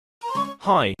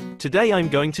Hi, today I'm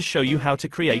going to show you how to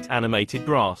create animated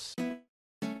grass.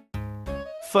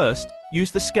 First, use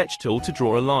the sketch tool to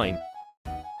draw a line.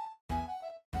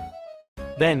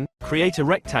 Then, create a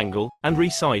rectangle, and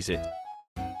resize it.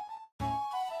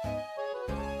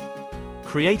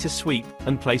 Create a sweep,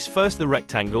 and place first the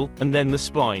rectangle, and then the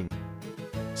spline.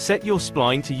 Set your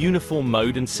spline to uniform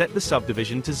mode and set the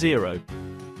subdivision to 0.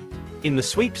 In the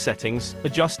sweep settings,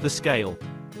 adjust the scale.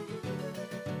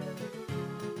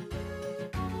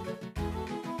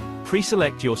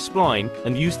 Pre-select your spline,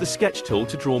 and use the sketch tool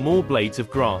to draw more blades of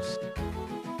grass.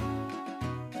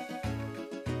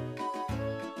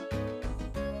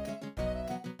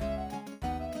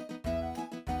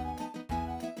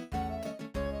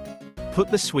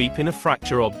 Put the sweep in a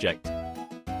fracture object.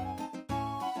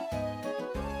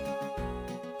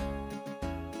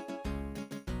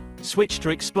 Switch to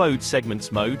Explode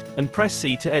Segments mode, and press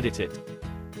C to edit it.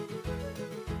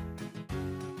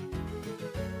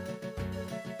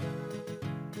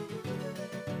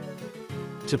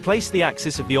 To place the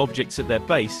axis of the objects at their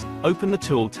base, open the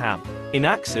Tool tab. In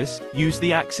Axis, use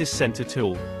the Axis Center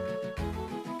tool.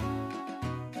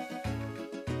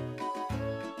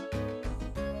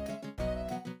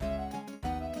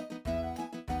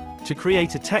 To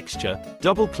create a texture,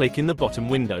 double-click in the bottom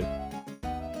window.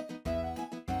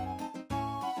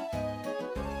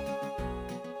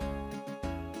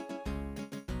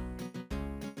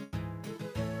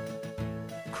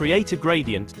 Create a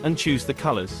gradient, and choose the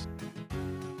colors.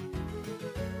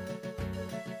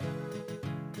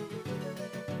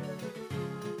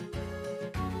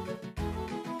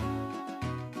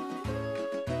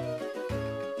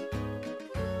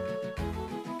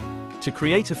 To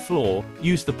create a floor,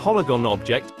 use the polygon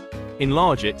object,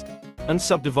 enlarge it, and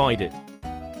subdivide it.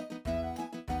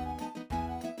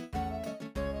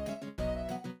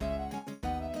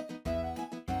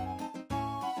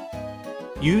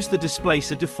 Use the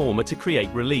Displacer deformer to create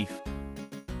relief.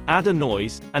 Add a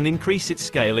noise, and increase its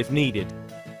scale if needed.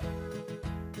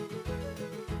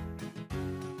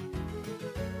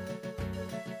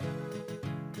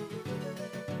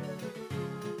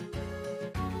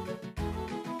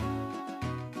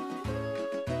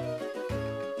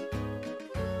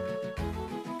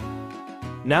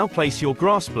 Now place your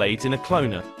grass blades in a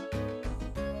cloner.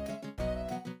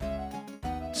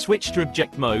 Switch to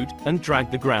Object Mode, and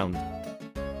drag the ground.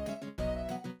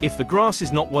 If the grass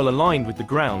is not well aligned with the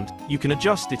ground, you can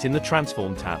adjust it in the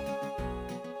Transform tab.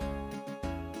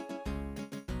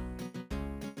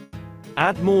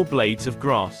 Add more blades of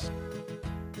grass.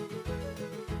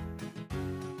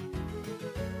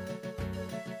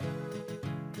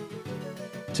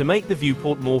 To make the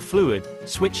viewport more fluid,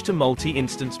 switch to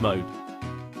Multi-Instance mode.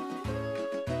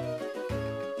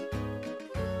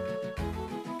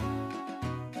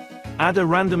 Add a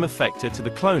random effector to the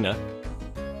cloner,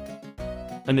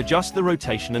 and adjust the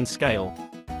rotation and scale.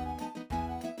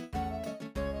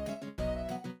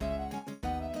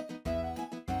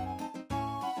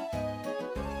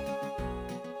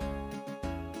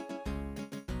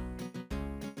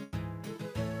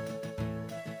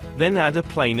 Then add a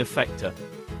plane effector.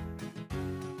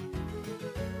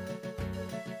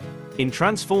 In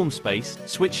Transform Space,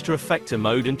 switch to Effector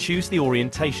mode and choose the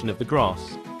orientation of the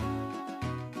grass.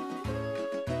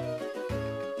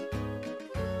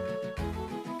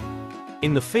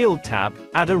 In the Field tab,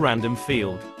 add a random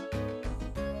field.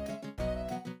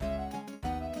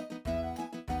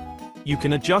 You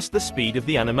can adjust the speed of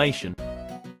the animation.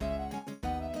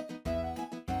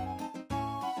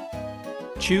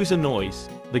 Choose a noise.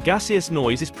 The gaseous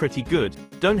noise is pretty good,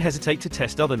 don't hesitate to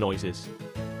test other noises.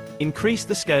 Increase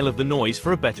the scale of the noise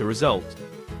for a better result.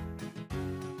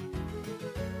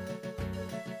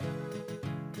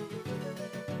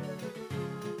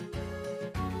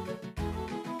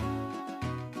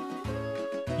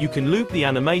 You can loop the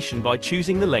animation by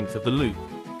choosing the length of the loop.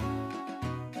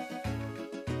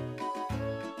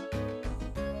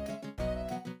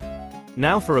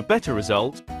 Now for a better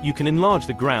result, you can enlarge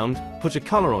the ground, put a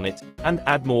color on it, and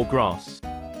add more grass.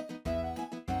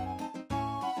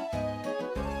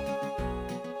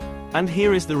 And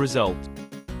here is the result.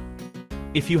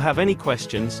 If you have any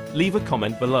questions, leave a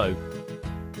comment below.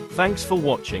 Thanks for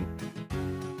watching.